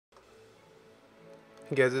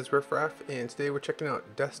Hey guys, it's Riffraff, and today we're checking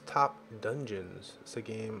out Desktop Dungeons. It's a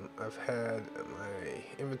game I've had in my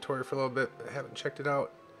inventory for a little bit, but I haven't checked it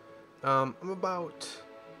out. I'm about,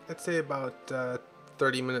 I'd say about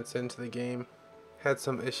 30 minutes into the game. Had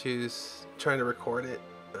some issues trying to record it.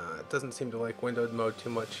 It doesn't seem to like windowed mode too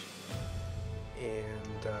much,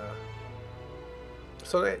 and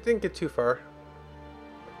so I didn't get too far.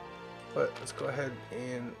 But let's go ahead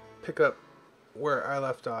and pick up where I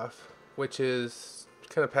left off, which is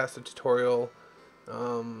kind of past the tutorial,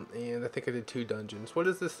 and I think I did 2 dungeons. What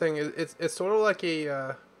is this thing? It's sort of like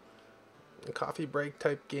a coffee break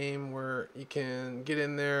type game where you can get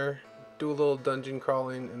in there, do a little dungeon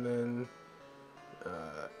crawling, and then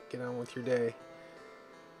get on with your day.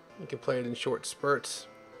 You can play it in short spurts.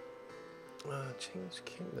 Change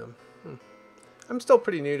Kingdom. I'm still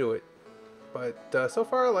pretty new to it, but so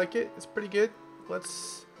far I like it. It's pretty good.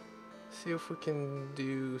 Let's see if we can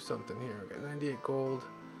do something here. We got 98 gold.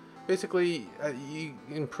 Basically, you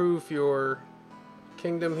improve your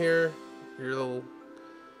kingdom here, your little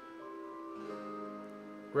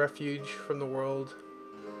refuge from the world,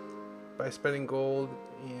 by spending gold,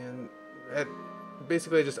 and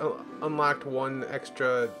basically I just unlocked one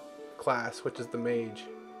extra class, which is the mage,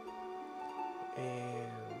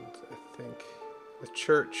 and I think the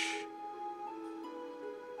church.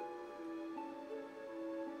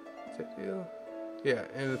 Yeah,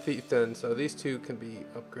 and the thief then. So these two can be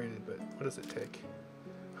upgraded, but what does it take?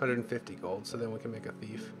 150 gold, so then we can make a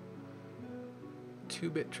thief.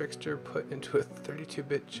 2-bit trickster put into a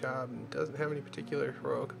 32-bit job and doesn't have any particular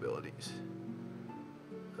heroic abilities.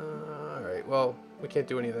 Alright, well, we can't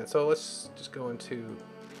do any of that, so let's just go into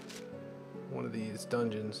one of these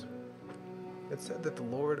dungeons. It said that the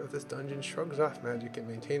lord of this dungeon shrugs off magic and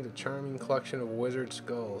maintains a charming collection of wizard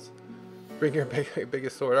skulls. Bring your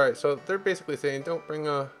biggest sword. Alright, so they're basically saying don't bring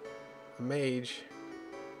a mage.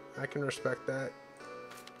 I can respect that.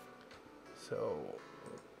 So,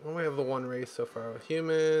 we only have the one race so far.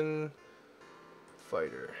 Human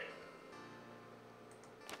fighter.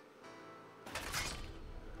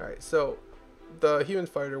 Alright, so the human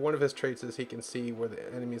fighter, one of his traits is he can see where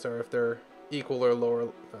the enemies are, if they're equal or lower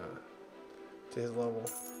to his level.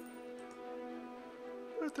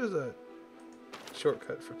 I wonder if there's a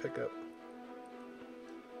shortcut for pickup.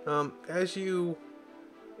 As you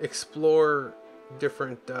explore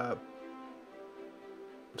different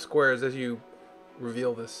squares, as you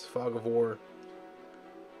reveal this fog of war,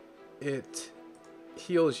 it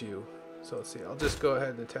heals you. So let's see, I'll just go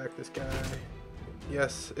ahead and attack this guy.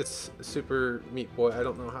 Yes, it's Super Meat Boy. I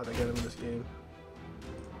don't know how they get him in this game.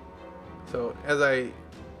 So as I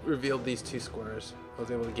revealed these 2 squares, I was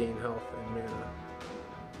able to gain health and mana.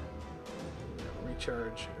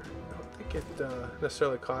 Recharge. I don't think it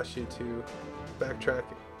necessarily costs you to backtrack.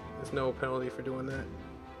 There's no penalty for doing that.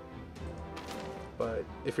 But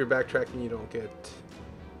if you're backtracking, you don't get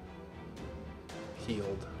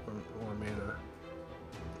healed or mana.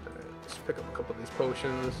 Alright, let's pick up a couple of these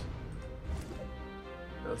potions.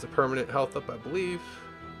 That's a permanent health up, I believe.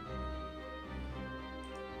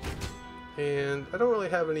 And I don't really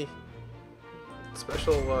have any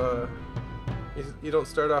special, you don't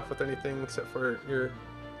start off with anything except for your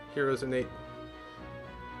hero's innate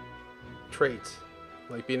traits,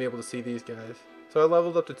 like being able to see these guys. So I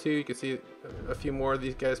leveled up to 2, you can see a few more of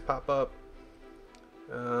these guys pop up.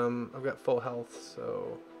 I've got full health,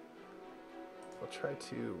 so I'll try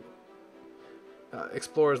to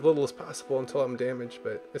explore as little as possible until I'm damaged,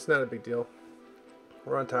 but it's not a big deal.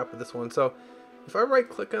 We're on top of this one. So if I right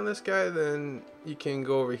click on this guy, then you can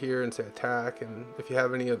go over here and say attack, and if you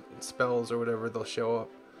have any spells or whatever, they'll show up.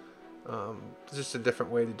 It's just a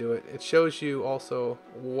different way to do it. It shows you also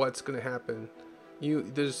what's going to happen.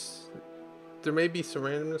 There may be some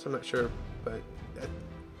randomness, I'm not sure, but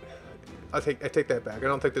I take that back. I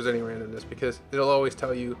don't think there's any randomness, because it'll always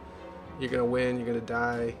tell you you're going to win, you're going to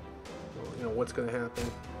die, you know, what's going to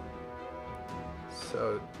happen.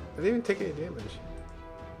 So I didn't even take any damage.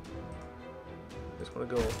 Just want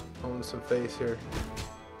to go own some face here.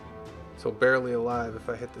 So barely alive if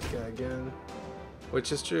I hit this guy again,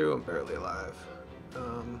 which is true, I'm barely alive.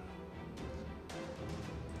 So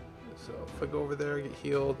if I go over there, get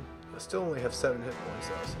healed. I still only have 7 hit points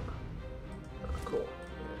though, so cool.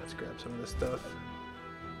 Yeah, let's grab some of this stuff.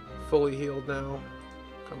 Fully healed now.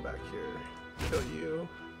 Come back here, kill you.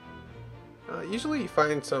 Usually you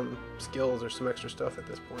find some skills or some extra stuff at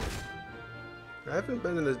this point. I haven't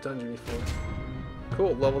been in this dungeon before.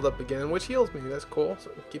 Cool, leveled up again, which heals me. That's cool.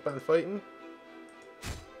 So keep on fighting.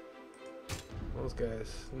 Those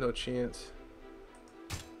guys, no chance.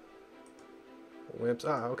 Wimps.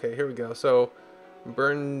 Ah, okay, here we go. So,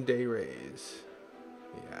 burn day rays.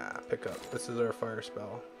 Yeah, pick up. This is our fire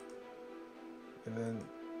spell. And then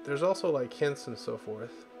there's also like hints and so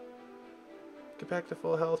forth. Get back to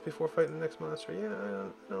full health before fighting the next monster. Yeah,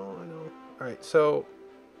 I know. Alright, so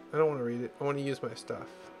I don't want to read it. I want to use my stuff.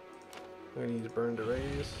 I'm going to use burn to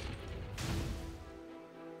raise.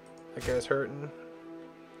 That guy's hurting.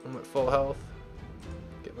 I'm at full health.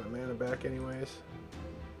 Get my mana back anyways.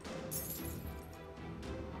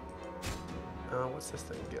 What's this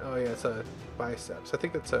thing? Oh yeah, it's a biceps. I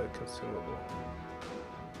think that's a consumable.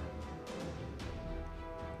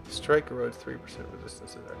 Strike erodes 3%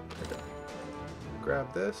 resistance to that. Okay.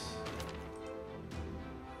 Grab this.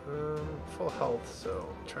 Full health, so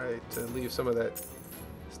try to leave some of that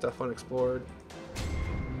stuff unexplored.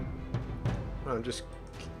 I'm just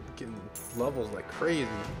getting levels like crazy.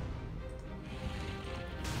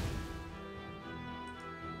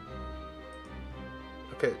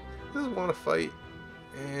 Okay, this is want to fight,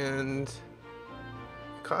 and it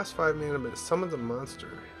costs 5 mana, but it summons a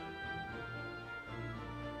monster.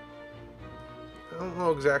 I don't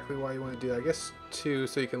know exactly why you want to do that. I guess 2,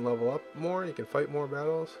 so you can level up more, you can fight more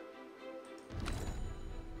battles.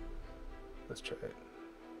 Let's try it.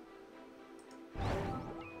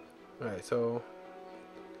 Alright, so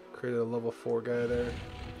created a level 4 guy there.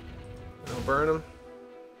 I'll burn him.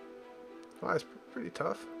 Wow, it's pretty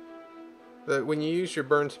tough. When you use your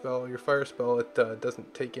burn spell, your fire spell, it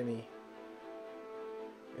doesn't take any.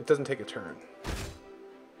 It doesn't take a turn.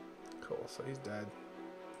 Cool, so he's dead.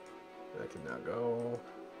 I can now go.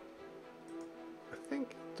 I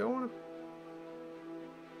think. Don't want to.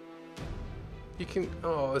 You can.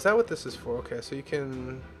 Oh, is that what this is for? Okay, so you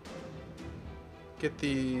can get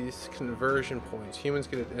these conversion points. Humans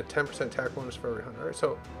get a 10% attack bonus for every 100. Alright,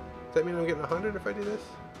 so does that mean I'm getting 100 if I do this?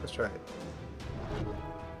 Let's try it.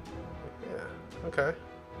 Yeah, okay.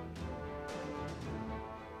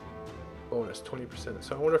 Bonus 20%.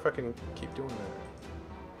 So I wonder if I can keep doing that.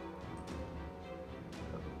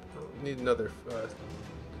 I don't need another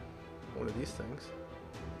one of these things.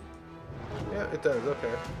 Yeah, it does.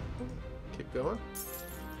 Okay. Keep going.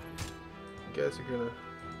 You guys are gonna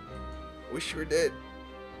wish you were dead.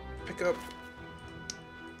 Pick up.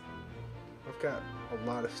 I've got a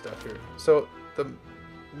lot of stuff here. So the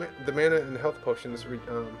mana and health potions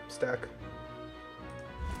stack.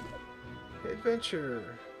 Hey,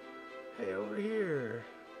 adventure. Hey, over here.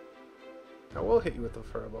 I will hit you with the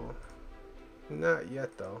fireball. Not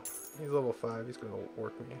yet though. He's level 5. He's gonna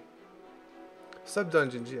work me. Sub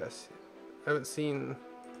dungeons, yes. I haven't seen.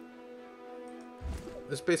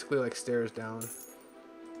 It's basically like stairs down.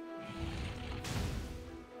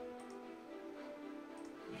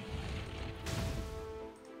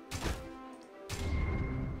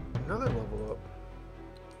 Another level up.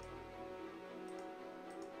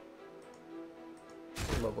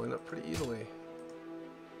 I'm leveling up pretty easily.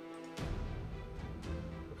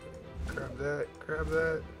 Grab that, grab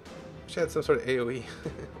that. Wish I had some sort of AoE.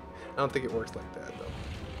 I don't think it works like that though.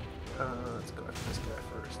 Let's go after this guy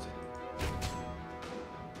first.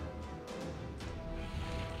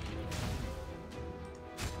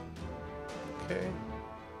 Okay.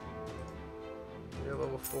 You're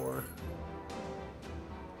level 4.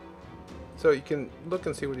 So you can look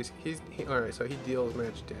and see what he's alright, so he deals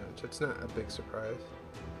magic damage. It's not a big surprise.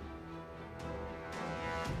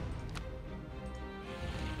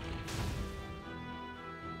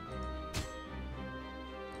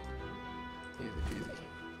 Easy peasy.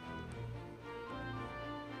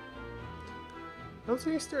 I don't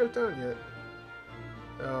see any stairs down yet.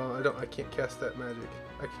 I can't cast that magic.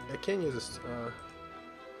 I can use a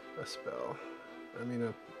spell. I mean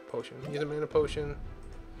a potion. Use a mana potion.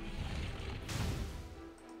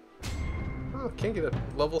 Oh, can't get a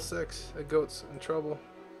level 6. That goat's in trouble.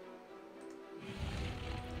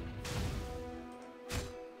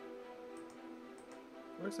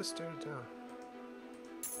 Where's the stairs down?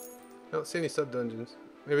 I don't see any sub dungeons.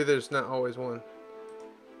 Maybe there's not always one.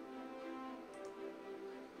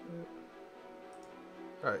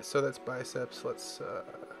 Alright, so that's biceps. Let's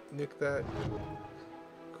nuke that.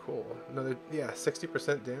 Cool. Another, yeah,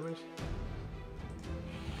 60% damage.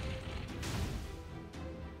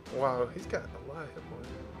 Wow, he's got a lot of hit points.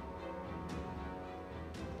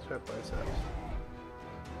 Let's try biceps.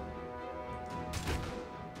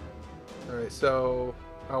 Alright, so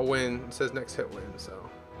I'll win. It says next hit win, so.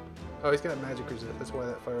 Oh, he's got magic resist. That's why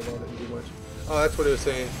that fireball didn't do much. Oh, that's what it was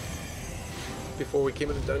saying. Before we came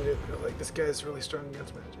in the dungeon, I was like, this guy's really strong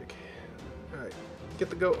against magic. Alright, get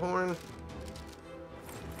the goat horn.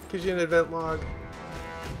 Gives you an event log.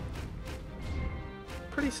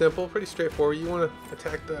 Pretty simple, pretty straightforward. You want to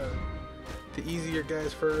attack the easier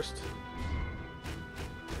guys first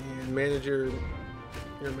and manage your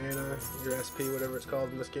your mana, your SP, whatever it's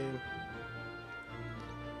called in this game.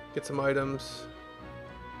 Get some items.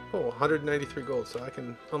 Oh, 193 gold, so I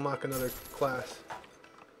can unlock another class.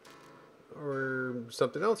 Or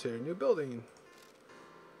something else here. New building.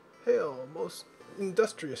 Hail, most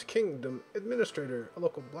industrious kingdom administrator. A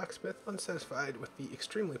local blacksmith, unsatisfied with the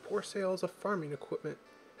extremely poor sales of farming equipment,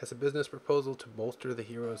 has a business proposal to bolster the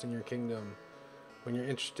heroes in your kingdom. When you're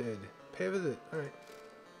interested, pay a visit. Alright.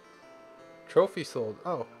 Trophy sold.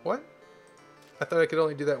 Oh, what? I thought I could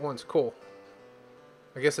only do that once. Cool.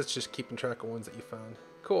 I guess it's just keeping track of ones that you found.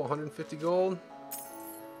 Cool, 150 gold.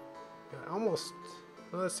 Yeah, almost.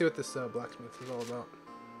 Well, let's see what this blacksmith is all about.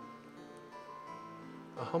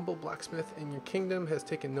 A humble blacksmith in your kingdom has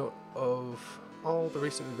taken note of all the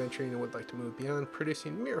recent adventuring and would like to move beyond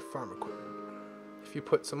producing mere farm equipment. If you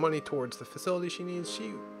put some money towards the facility she needs,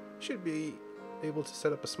 she should be able to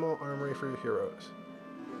set up a small armory for your heroes.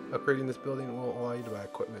 Upgrading this building will allow you to buy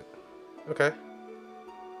equipment. Okay.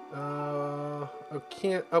 I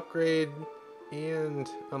can't upgrade and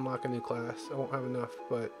unlock a new class. I won't have enough,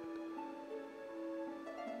 but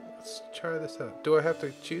let's try this out. Do I have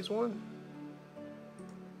to choose one?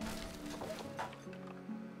 I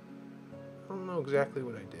don't know exactly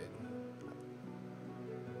what I did.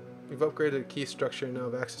 You've upgraded a key structure and now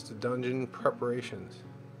have access to dungeon preparations.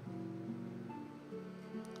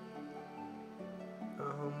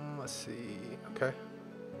 Let's see. Okay.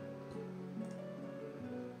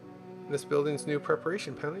 In this building's new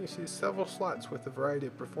preparation panel, you see several slots with a variety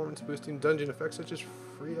of performance-boosting dungeon effects such as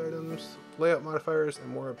free items, layout modifiers, and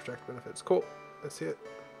more abstract benefits. Cool. Let's see it.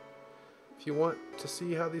 If you want to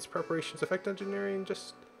see how these preparations affect dungeoneering,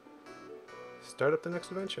 just start up the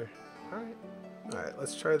next adventure. Alright. Alright,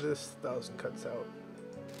 let's try this 1,000 cuts out.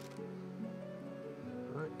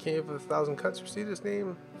 Alright, Cave of 1,000 Cuts received its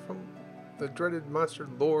name from the dreaded monster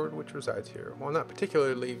lord which resides here. While not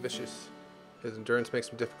particularly vicious, his endurance makes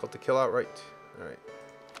him difficult to kill outright. Alright.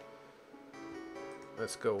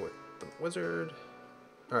 Let's go with the wizard.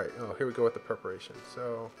 Alright, oh, here we go with the preparation.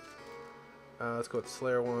 So, let's go with the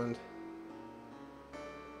Slayer Wand.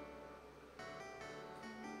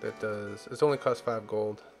 That does, it only costs 5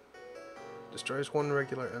 gold. Destroys one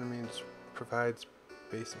regular enemy and provides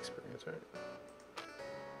base experience, right?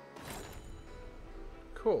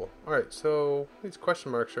 Cool. Alright, so these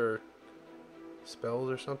question marks are spells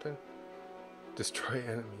or something. Destroy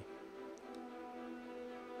enemy.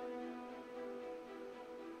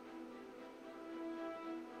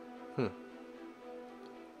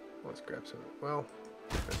 Let's grab some. Well,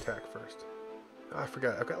 attack first. Oh, I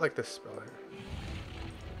forgot. I've got like this spell here.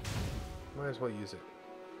 Might as well use it.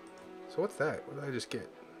 So what's that? What did I just get?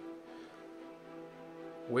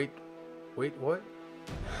 Wait, what?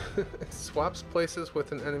 Swaps places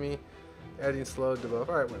with an enemy, adding slow debuff.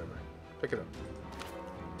 Alright, whatever. Pick it up.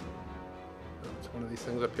 Oh, it's one of these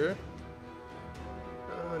things up here.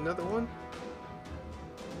 Another one.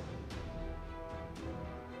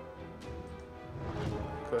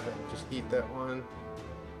 Go ahead and just eat that one.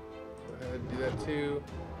 Go ahead and do that too.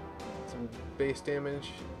 Some base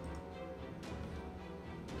damage.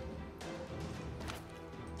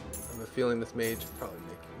 I have a feeling this mage will probably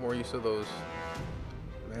make more use of those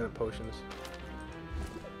mana potions.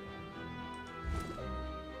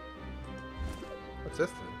 What's this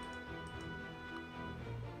thing?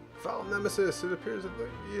 Foul Nemesis! It appears that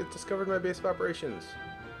you have discovered my base of operations.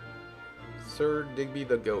 Sir Digby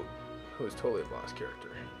the Goat, who is totally a boss character.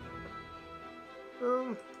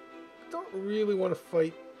 Don't really want to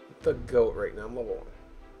fight the goat right now. I'm level 1.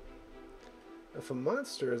 If a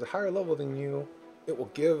monster is a higher level than you, it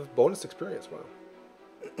will give bonus experience. Wow.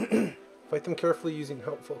 Fight them carefully using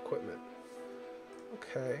helpful equipment.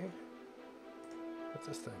 Okay. What's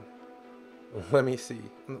this thing? Let me see.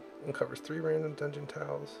 Uncovers 3 random dungeon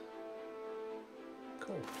tiles.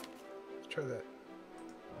 Cool. Let's try that.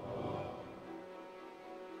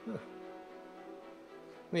 Huh.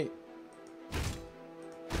 Neat.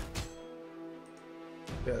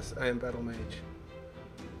 Yes, I am Battle Mage.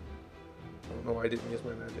 I don't know why I didn't use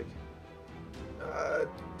my magic.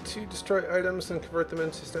 To destroy items and convert them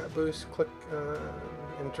into stat boost, click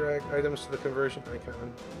and drag items to the conversion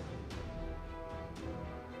icon.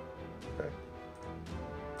 Okay.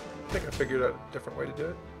 I think I figured out a different way to do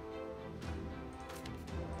it.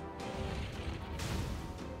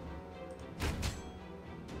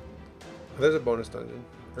 There's a bonus dungeon,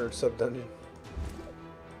 or sub-dungeon.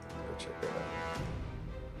 Go check that out.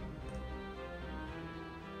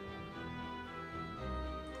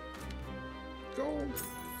 Gold!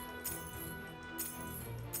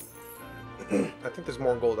 I think there's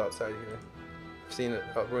more gold outside here. I've seen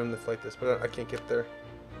a room that's like this, but I can't get there.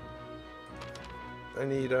 I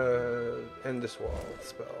need a end this wall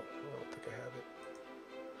spell. I don't think I have it.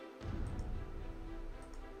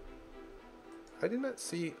 I did not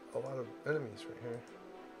see a lot of enemies right here.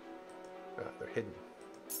 Ah, they're hidden.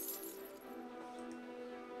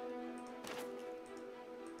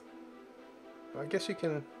 I guess you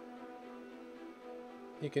can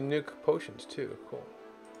nuke potions too. Cool.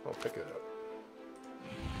 I'll pick it up.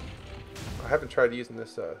 I haven't tried using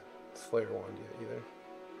this Slayer wand yet either.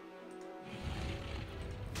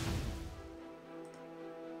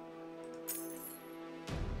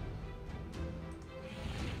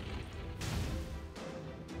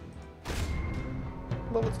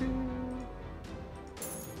 Level 2.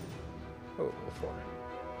 Oh, level 4.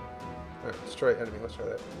 Alright, destroy enemy. Let's try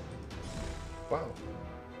that. Wow.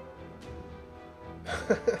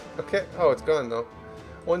 Okay. Oh, it's gone though.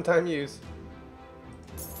 One time use.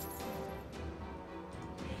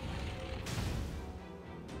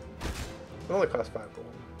 It only costs 5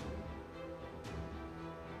 gold.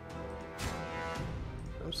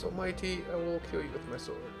 I'm so mighty, I will kill you with my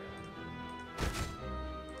sword.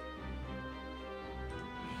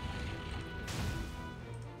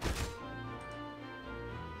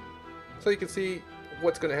 So you can see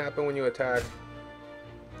what's going to happen when you attack.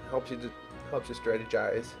 Helps you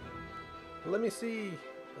strategize. Let me see.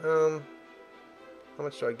 How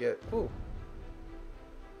much do I get? Ooh.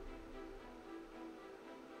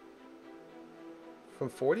 From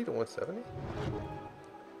 40 to 170?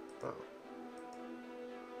 Wow.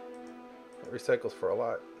 That recycles for a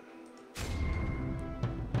lot.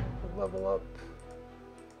 Level up.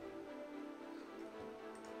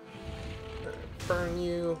 Burn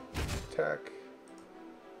you. Attack.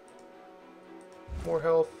 More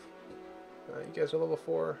health. You guys are level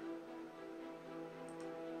 4.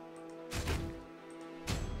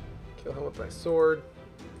 Kill him with my sword.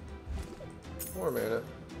 More mana.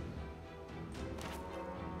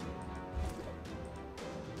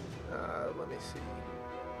 Let me see.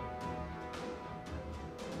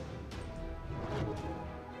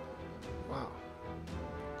 Wow.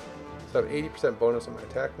 So I have 80% bonus on my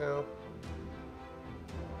attack now.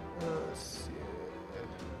 Let's see.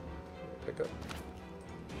 Pick up.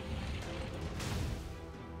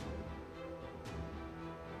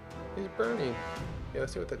 He's burning. Yeah,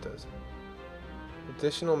 let's see what that does.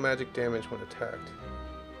 Additional magic damage when attacked.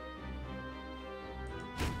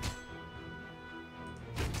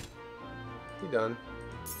 He done.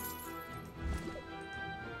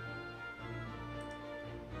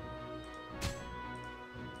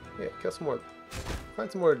 Yeah, kill some more.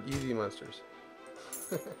 Find some more easy monsters.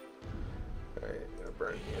 Alright, I'm gonna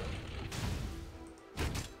burn you.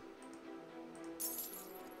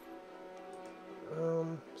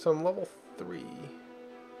 So I'm level 3.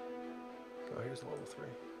 Oh, here's level 3.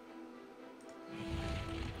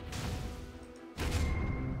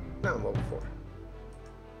 Now I'm level 4.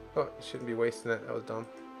 Oh, you shouldn't be wasting that. That was dumb.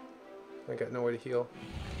 I got no way to heal.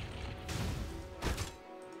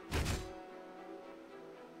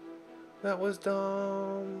 That was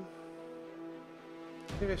dumb.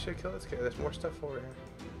 Maybe I should kill this guy. There's more stuff over here.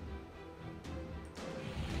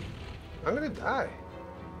 I'm gonna die.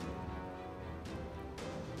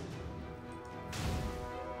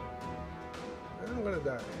 I'm gonna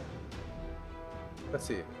die. Let's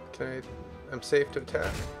see. Can I... I'm safe to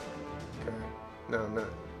attack. Okay. No, I'm not.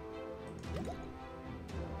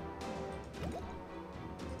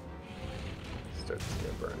 Start this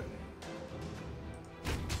guy burning.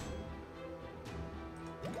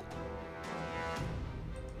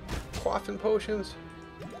 Quaffing potions.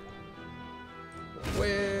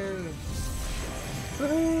 Win.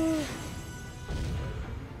 Woohoo!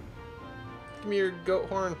 Give me your goat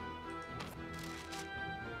horn.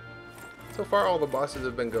 So far, all the bosses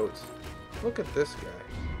have been goats. Look at this guy.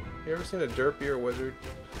 You ever seen a derpier wizard?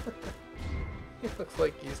 He looks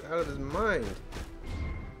like he's out of his mind.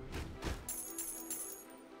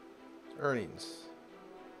 Earnings.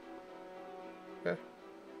 Okay.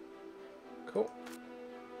 Cool.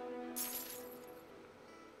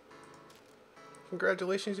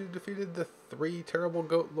 Congratulations, you defeated the 3 terrible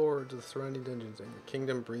goat lords of the surrounding dungeons, and your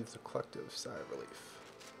kingdom breathes a collective sigh of relief.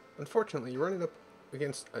 Unfortunately, you're running up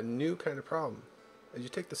against a new kind of problem. As you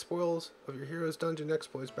take the spoils of your hero's dungeon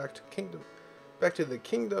exploits back to the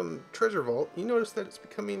kingdom treasure vault, you notice that it's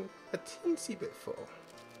becoming a teensy bit full.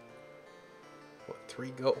 What,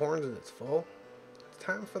 3 goat horns and it's full? It's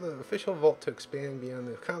time for the official vault to expand beyond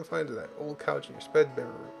the confines of that old couch in your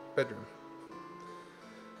bedroom.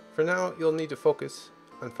 For now, you'll need to focus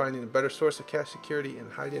on finding a better source of cache security and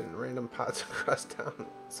hiding in random pots across town.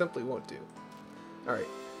 Simply won't do. Alright.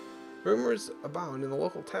 Rumors abound in the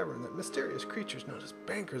local tavern that mysterious creatures known as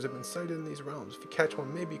bankers have been sighted in these realms. If you catch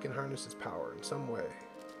one, maybe you can harness its power in some way.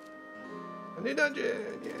 A new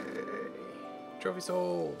dungeon! Yay! Trophy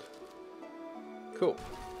sold! Cool.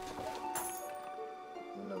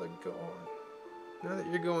 Another go on. Now that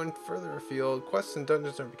you're going further afield, quests and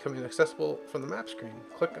dungeons are becoming accessible from the map screen.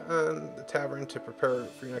 Click on the tavern to prepare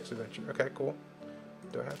for your next adventure. Okay, cool.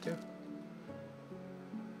 Do I have to?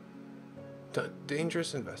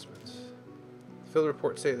 Dangerous investments. Field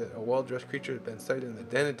reports say that a well-dressed creature has been sighted in the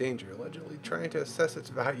den of danger, allegedly trying to assess its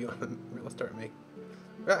value on the real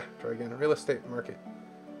estate market.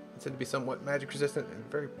 It's said to be somewhat magic-resistant and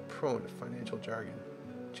very prone to financial jargon.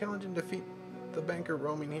 Challenge and defeat the banker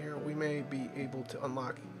roaming here. We may be able to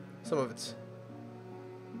unlock some of its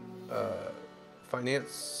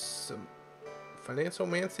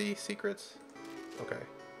financomancy secrets. Okay.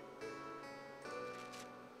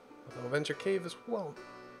 Although Venture Cave is well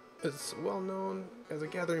known as a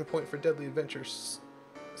gathering point for deadly adventures,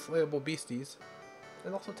 slayable beasties,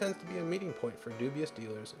 and also tends to be a meeting point for dubious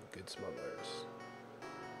dealers and good smugglers.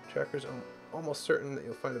 Trackers are almost certain that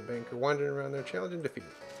you'll find a banker wandering around there. Challenge and defeat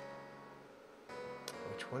it.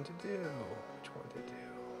 Which one to do? Which one to do?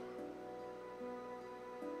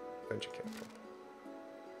 Venture capital.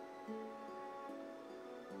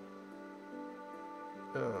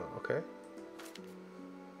 Oh, okay.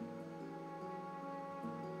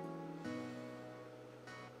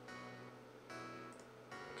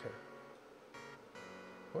 Okay.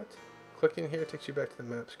 What? Clicking here takes you back to the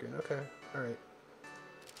map screen. Okay. Alright.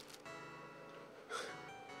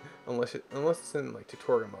 unless it's in like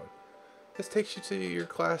tutorial mode. This takes you to your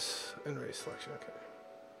class and race selection. Okay.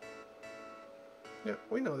 Yeah,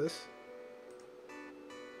 we know this.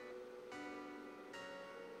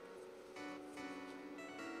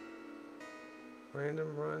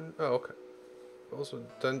 Random run. Oh, okay. Also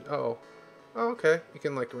done. Oh, okay. You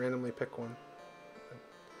can like randomly pick one.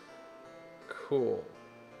 Cool.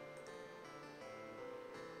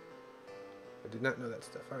 I did not know that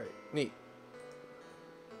stuff. All right, neat.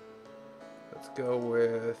 Let's go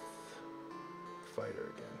with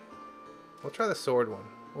fighter again. We'll try the sword one.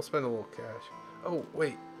 We'll spend a little cash. Oh,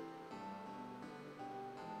 wait.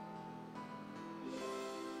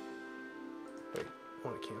 Wait, I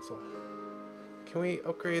want to cancel. Can we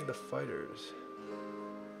upgrade the fighters?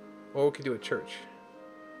 Or we could do a church.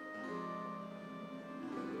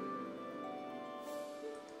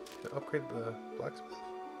 Upgrade the blacksmith?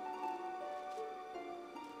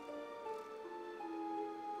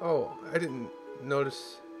 Oh, I didn't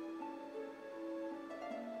notice.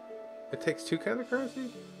 It takes 2 kind of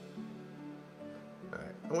currency?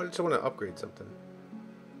 Alright, I just want to upgrade something.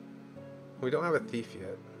 We don't have a thief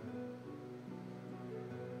yet.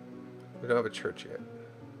 We don't have a church yet.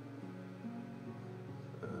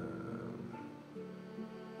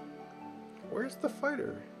 Where's the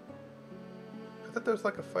fighter? I thought there was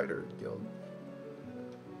like a fighter guild.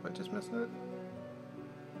 Am I just missing it?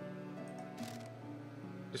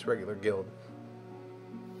 Just regular guild.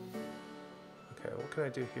 Okay, what can I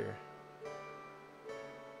do here?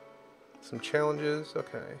 Some challenges,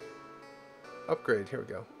 okay. Upgrade, here we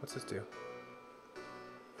go. What's this do?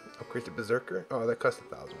 Upgrade to Berserker? Oh, that costs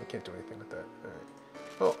 1,000. We can't do anything with that. Alright.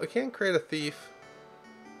 Well, I can create a thief.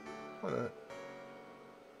 Why not?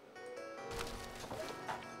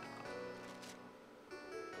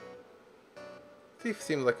 Thief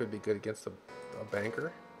seems like it would be good against a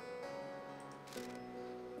banker.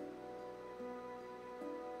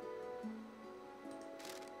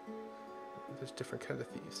 There's different kinds of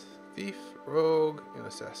thieves. Thief, rogue, and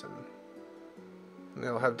assassin. And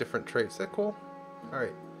they'll have different traits. Is that cool?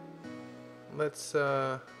 Alright. Let's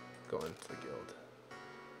go into the guild.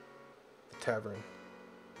 The tavern.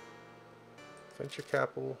 Venture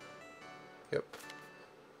capital. Yep.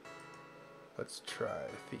 Let's try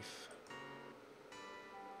thief.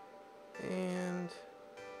 And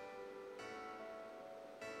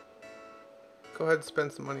go ahead and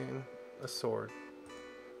spend some money on a sword.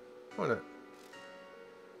 Why not?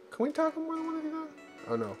 Can we talk more than one at a time?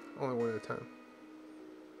 Oh no, only one at a time.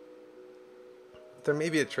 There may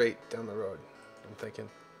be a trait down the road, I'm thinking.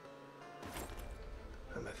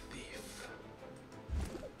 I'm a thief.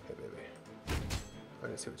 Hey baby. I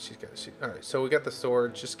didn't see what she's got. Alright, so we got the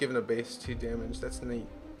sword, just giving a base 2 damage. That's neat.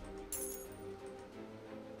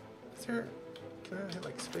 Is there... Can I hit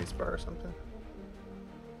like spacebar or something?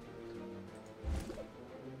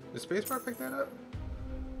 Did spacebar pick that up?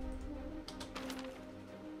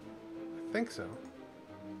 I think so.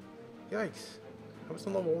 Yikes. How was the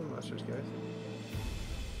level 1 monsters, guys?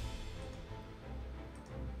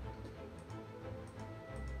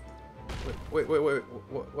 Wait,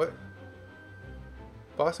 what?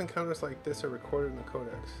 Boss encounters like this are recorded in the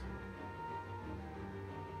codex.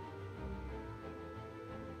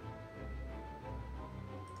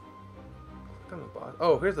 Click on the boss.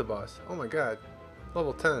 Oh, here's the boss. Oh my god.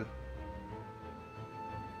 Level 10.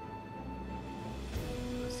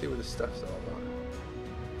 Let's see what this stuff's all about.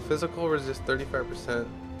 Physical resist 35%.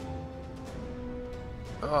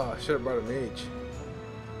 Oh, I should have brought a mage.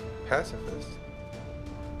 Pacifist.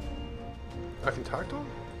 I can talk to him?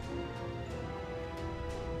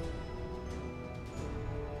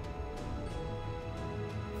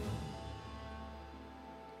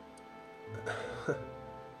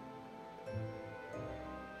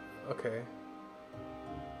 Okay.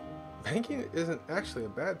 Banking isn't actually a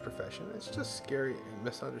bad profession. It's just scary and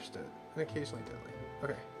misunderstood. And occasionally deadly.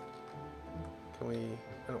 Okay. Can we...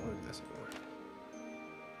 I don't want to do this anymore.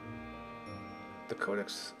 The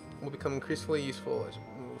codex will become increasingly useful as we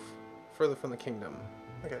move further from the kingdom.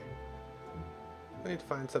 Okay. I need to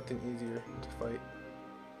find something easier to fight.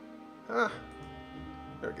 Ah!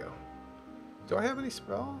 There we go. Do I have any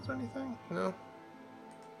spells or anything? No.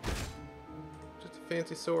 Just a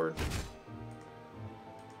fancy sword.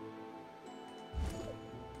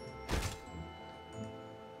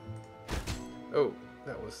 Oh,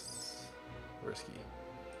 that was risky.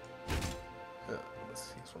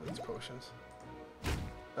 Let's use one of these potions.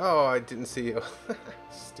 Oh, I didn't see you.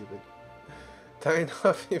 Stupid. Dying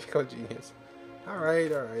off, you become a genius.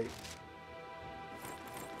 Alright, alright.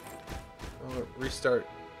 Oh, restart.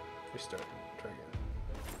 Restart. Try again.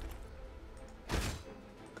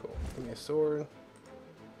 Cool. Give me a sword.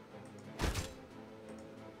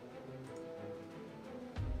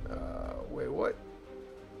 Wait, what?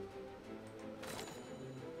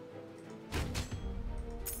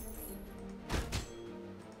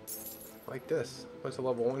 Like this. What's the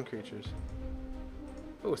level 1 creatures?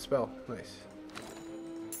 Oh, a spell. Nice.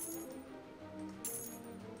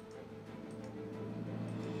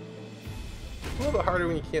 A little bit harder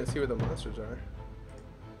when you can't see where the monsters are.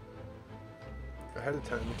 Ahead of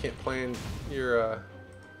time, you can't plan your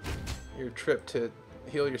trip to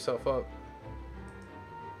heal yourself up.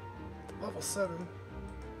 Level 7.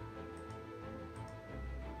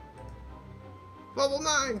 Level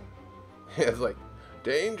 9! Yeah, it's like,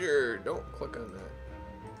 danger! Don't click on that.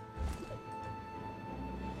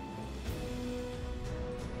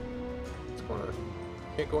 What's going on?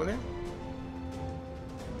 Can't go in there?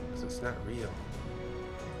 Because it's not real.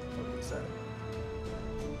 What is that?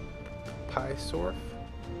 Pysorf.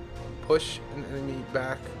 Push an enemy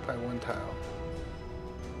back by 1 tile.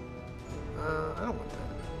 I don't want that.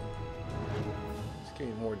 Just give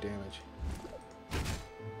me more damage.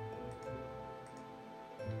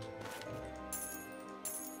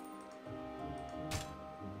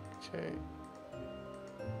 Okay.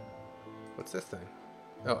 What's this thing?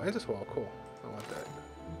 Oh, Endless Wall. Cool. I want that.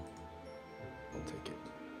 I'll take it.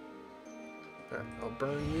 Alright, I'll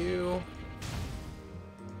burn you.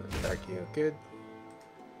 Attack you. Good.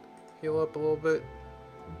 Heal up a little bit.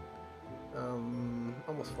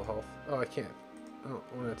 Almost full health. Oh, I can't. I don't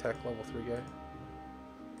want to attack level 3 guy.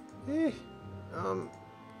 I'm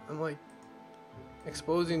like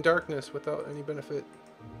exposing darkness without any benefit.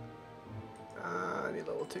 I need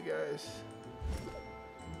level 2 guys.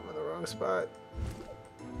 I'm in the wrong spot.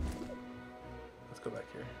 Let's go back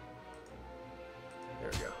here.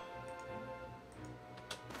 There we go.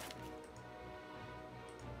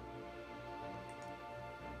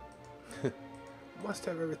 Must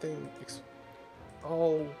have everything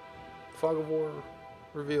all Fog of War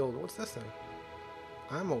revealed. What's this thing?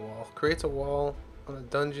 I'm a wall. Creates a wall on a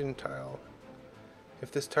dungeon tile.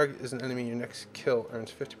 If this target is an enemy, your next kill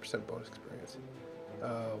earns 50% bonus experience.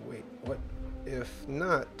 Wait, what? If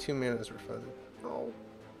not, 2 mana is refunded. Oh.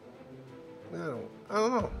 No, I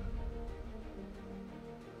don't know.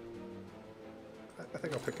 I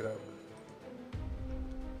think I'll pick it up.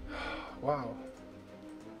 Wow.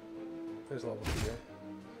 There's level 2 guy.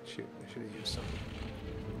 Shoot, I should have used something.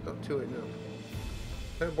 Oh, too late now.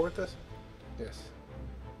 Can I abort this? Yes.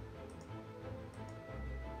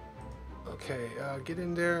 Okay, get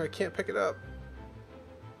in there. I can't pick it up.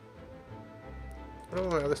 What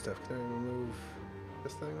about my other stuff? Can I remove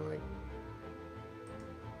this thing? Like,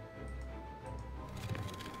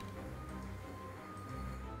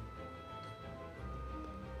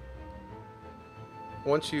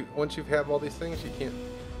 once you have all these things, you can't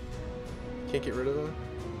get rid of them.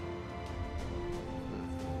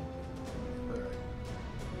 All right.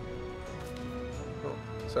 Oh,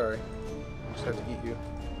 sorry. Just had to eat you.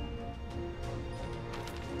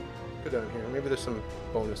 Go down here. Maybe there's some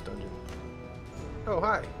bonus dungeon. Oh,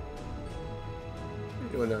 hi. What are you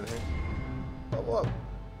doing down here? Level up.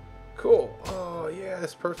 Cool. Oh, yeah,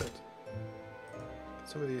 that's perfect.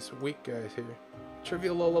 Some of these weak guys here.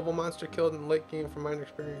 Trivial low-level monster killed in late game from minor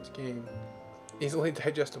experience game. Easily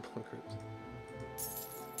digestible in groups.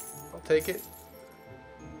 I'll take it.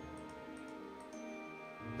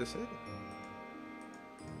 This it?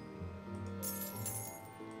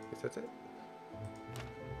 Guess that's it.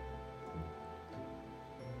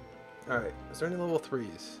 Alright, is there any level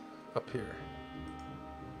 3s up here?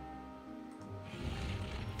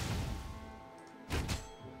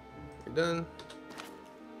 You're done.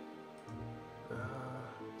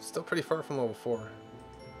 Still pretty far from level 4.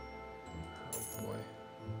 Oh boy.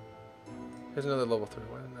 Here's another level 3.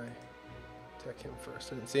 Why didn't I attack him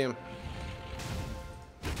first? I didn't see him.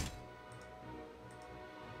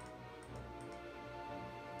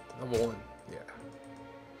 Level 1. Yeah.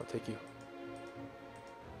 I'll take you.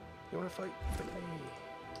 You wanna fight? Fight me.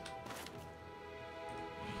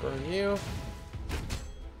 Burn you.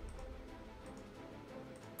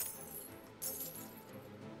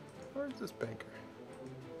 Where's this banker?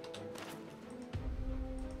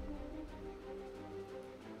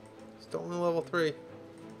 Still only level 3.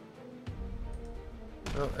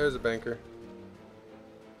 Oh, there's a banker.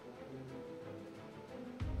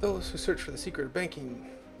 Those who search for the secret of banking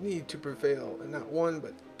need to prevail in not one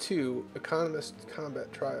but 2 economist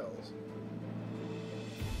combat trials.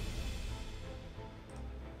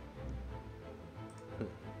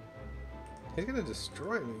 He's gonna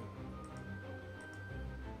destroy me.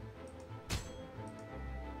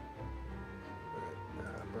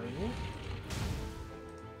 Alright, burn you.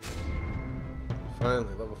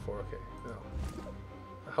 Finally, level 4. Okay, no.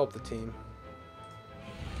 I'll help the team.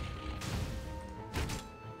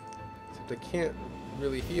 Except I can't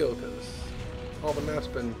really heal because all the map's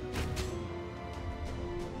been...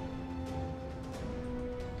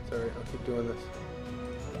 Sorry, I'll keep doing this.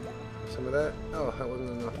 Some of that? Oh, that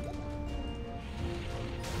wasn't enough.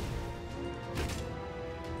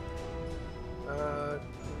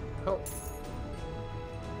 Help.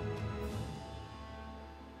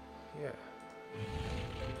 Yeah.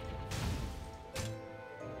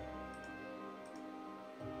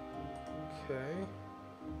 Okay.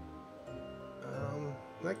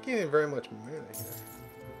 Not gaining very much mana here.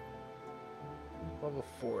 Level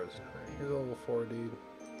 4s. Here's a level 4 dude.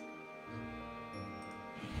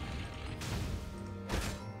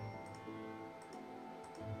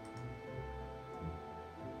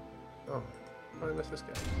 Oh, I missed this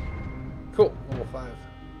guy. Cool, level 5.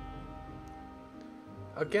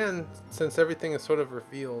 Again, since everything is sort of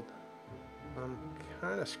revealed, I'm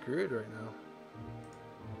kind of screwed right now.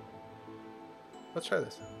 Let's try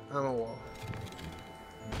this. On a wall.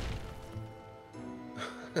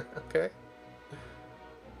 Okay.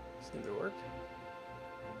 Seems to work.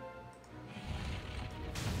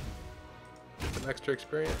 Some extra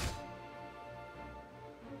experience.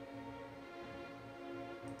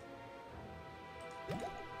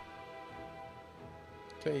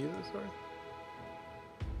 Can I use this sword?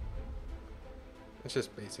 It's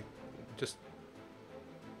just basic. Just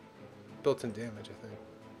built-in damage, I think.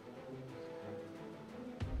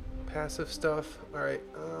 Passive stuff. Alright,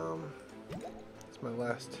 it's my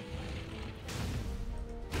last.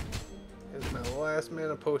 It's my last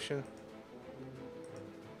mana potion.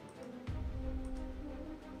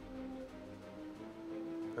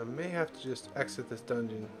 I may have to just exit this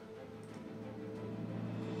dungeon.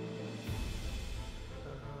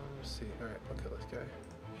 Let's see. Alright, I'll kill this guy.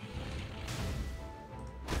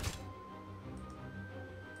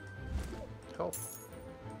 Help.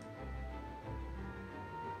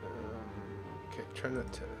 Okay, try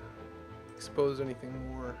not to expose anything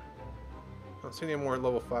more. I don't see any more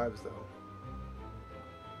level 5s though.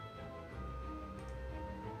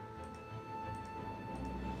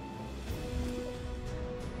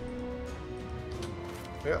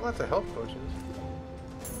 We got lots of health potions.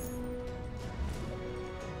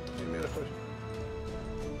 Mana potion.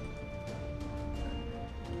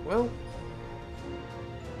 Well,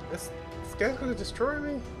 this guy's gonna destroy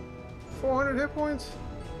me. 400 hit points.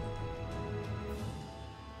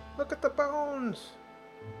 Look at the bones.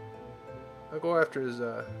 I'll go after his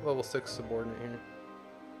level 6 subordinate here.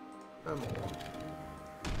 I'm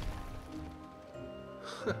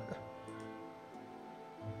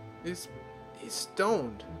He's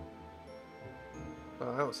stoned.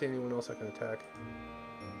 I don't see anyone else I can attack.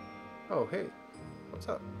 Oh, hey. What's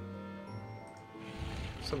up?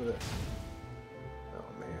 Some of this. Oh,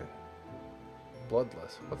 man.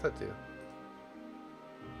 Bloodless. What's that do?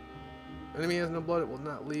 Enemy has no blood. It will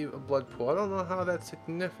not leave a blood pool. I don't know how that's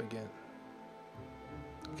significant.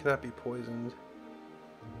 Cannot be poisoned.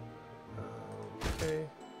 Okay.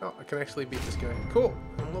 Oh, I can actually beat this guy. Cool.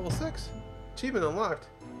 I'm I'm level 6. Achievement unlocked.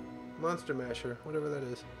 Monster Masher, whatever that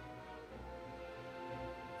is.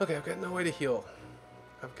 Okay, I've got no way to heal.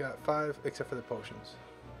 I've got 5 except for the potions.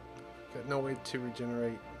 Got no way to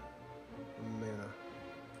regenerate mana.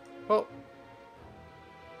 Well,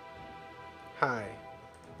 hi.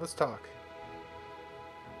 Let's talk.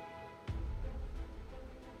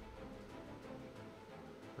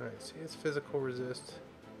 Alright, see, it's physical resist.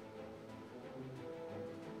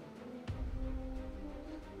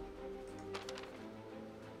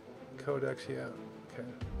 Codex, yeah. Okay.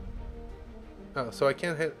 Oh, so I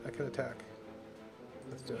can't hit, I can attack.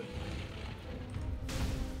 Let's do it.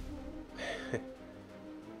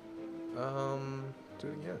 Do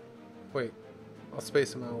it again. Wait, I'll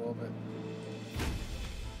space him out a little bit.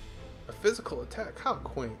 A physical attack? How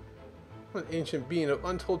quaint. I'm an ancient being of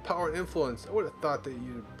untold power and influence. I would have thought that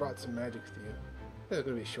you'd have brought some magic with you. This is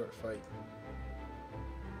going to be a short fight.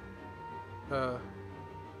 I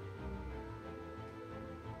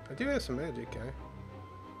do have some magic, guy.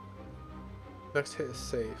 Next hit is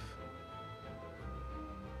safe.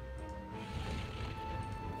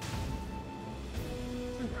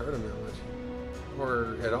 Didn't hurt him that much.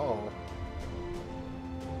 Or at all.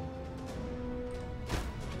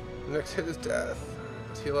 Next hit is death.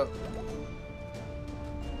 Let's heal up.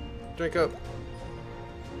 Drink up.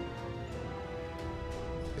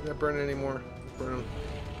 He's not burning anymore. Burn him.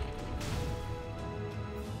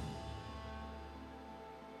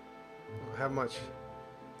 Don't have much.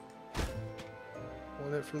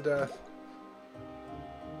 One hit from death.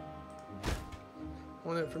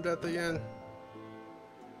 One hit from death again.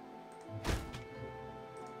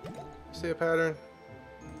 See a pattern?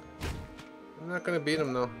 I'm not gonna beat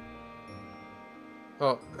him though.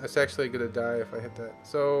 Oh, that's actually gonna die if I hit that.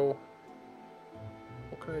 So,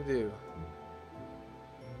 what can I do?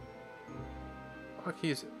 Fuck,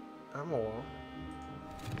 he's ammo wall.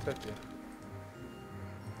 What's that do?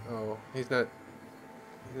 Oh, he's not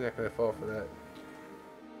gonna fall for that.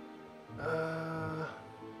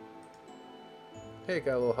 Hey,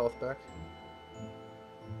 got a little health back.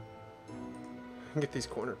 Get these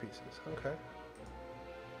corner pieces. Okay.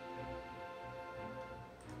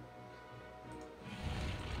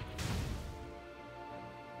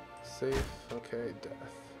 Safe. Okay,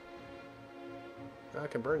 death. Now I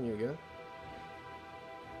can burn you again.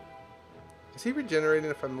 Is he regenerating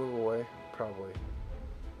if I move away? Probably.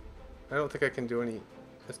 I don't think I can do any.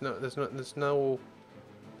 There's no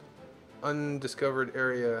undiscovered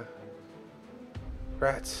area.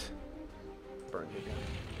 Rats. Burn you again.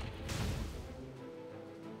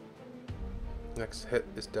 Next hit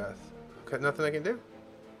is death. Okay, nothing I can do.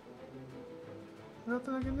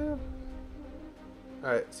 Nothing I can do.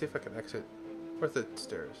 Alright, see if I can exit. Where's the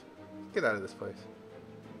stairs? Get out of this place.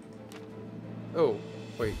 Oh,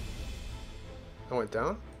 wait. I went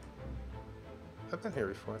down? I've been here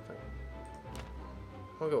before, I think.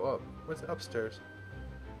 I'll go up. Where's the upstairs?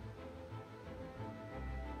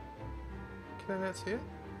 Can I not see it?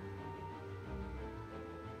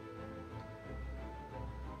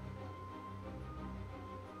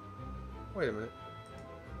 Wait a minute.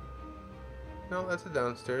 No, that's the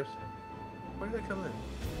downstairs. Where did I come in?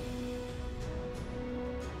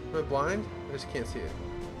 Am I blind? I just can't see it.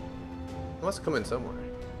 I must come in somewhere.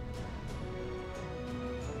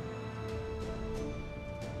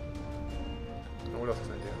 Oh, what else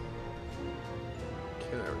can I do?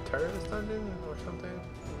 Can I retire this dungeon or something?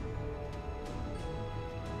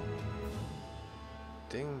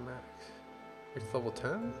 Ding max. It's level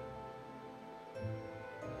 10?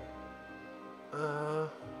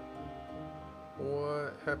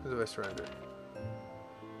 What happens if I surrender?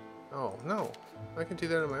 Oh, no. I can do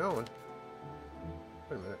that on my own.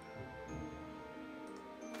 Wait a minute.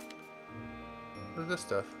 What is this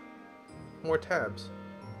stuff? More tabs.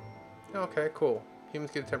 Okay, cool.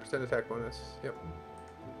 Humans get a 10% attack bonus. Yep.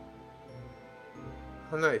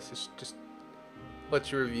 Oh, nice. Just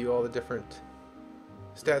lets you review all the different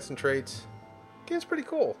stats and traits. Game's pretty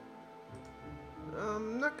cool.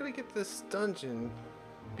 I'm not gonna get this dungeon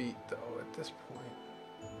beat though at this point.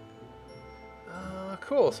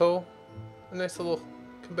 Cool. So a nice little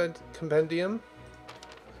compendium.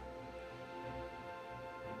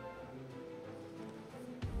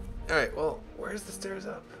 All right. Well, where's the stairs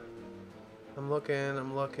up? I'm looking.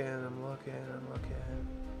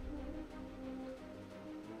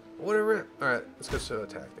 Whatever. All right. Let's go to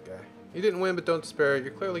attack the guy. You didn't win, but don't despair.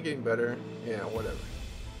 You're clearly getting better. Yeah. Whatever.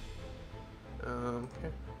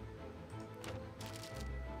 Okay.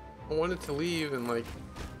 I wanted to leave and like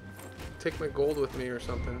take my gold with me or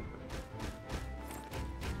something.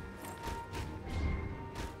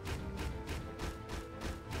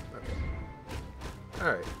 Okay.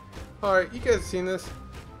 Alright, you guys have seen this.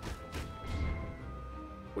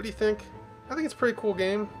 What do you think? I think it's a pretty cool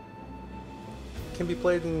game. Can be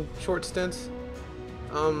played in short stints.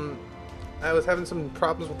 I was having some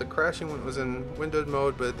problems with the crashing when it was in windowed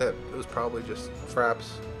mode, but it was probably just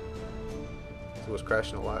fraps. It was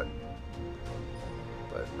crashing a lot.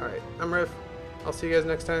 But alright, I'm Riff. I'll see you guys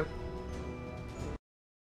next time.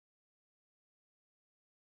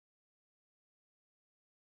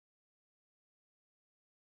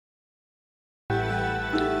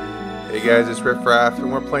 Hey guys, it's Riff Raff,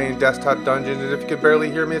 and we're playing Desktop Dungeons, and if you can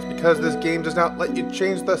barely hear me, it's because this game does not let you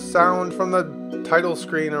change the sound from the title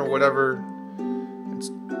screen or whatever.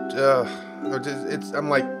 I'm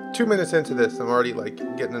like 2 minutes into this, I'm already like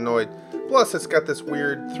getting annoyed. Plus, it's got this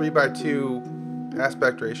weird 3:2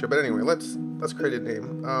 aspect ratio. But anyway, let's create a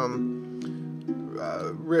name.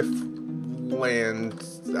 Riff Land,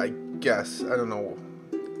 I guess. I don't know.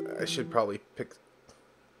 I should probably pick.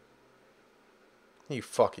 You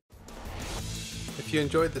fucking. If you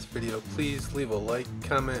enjoyed this video, please leave a like,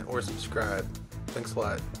 comment, or subscribe. Thanks a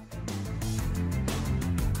lot.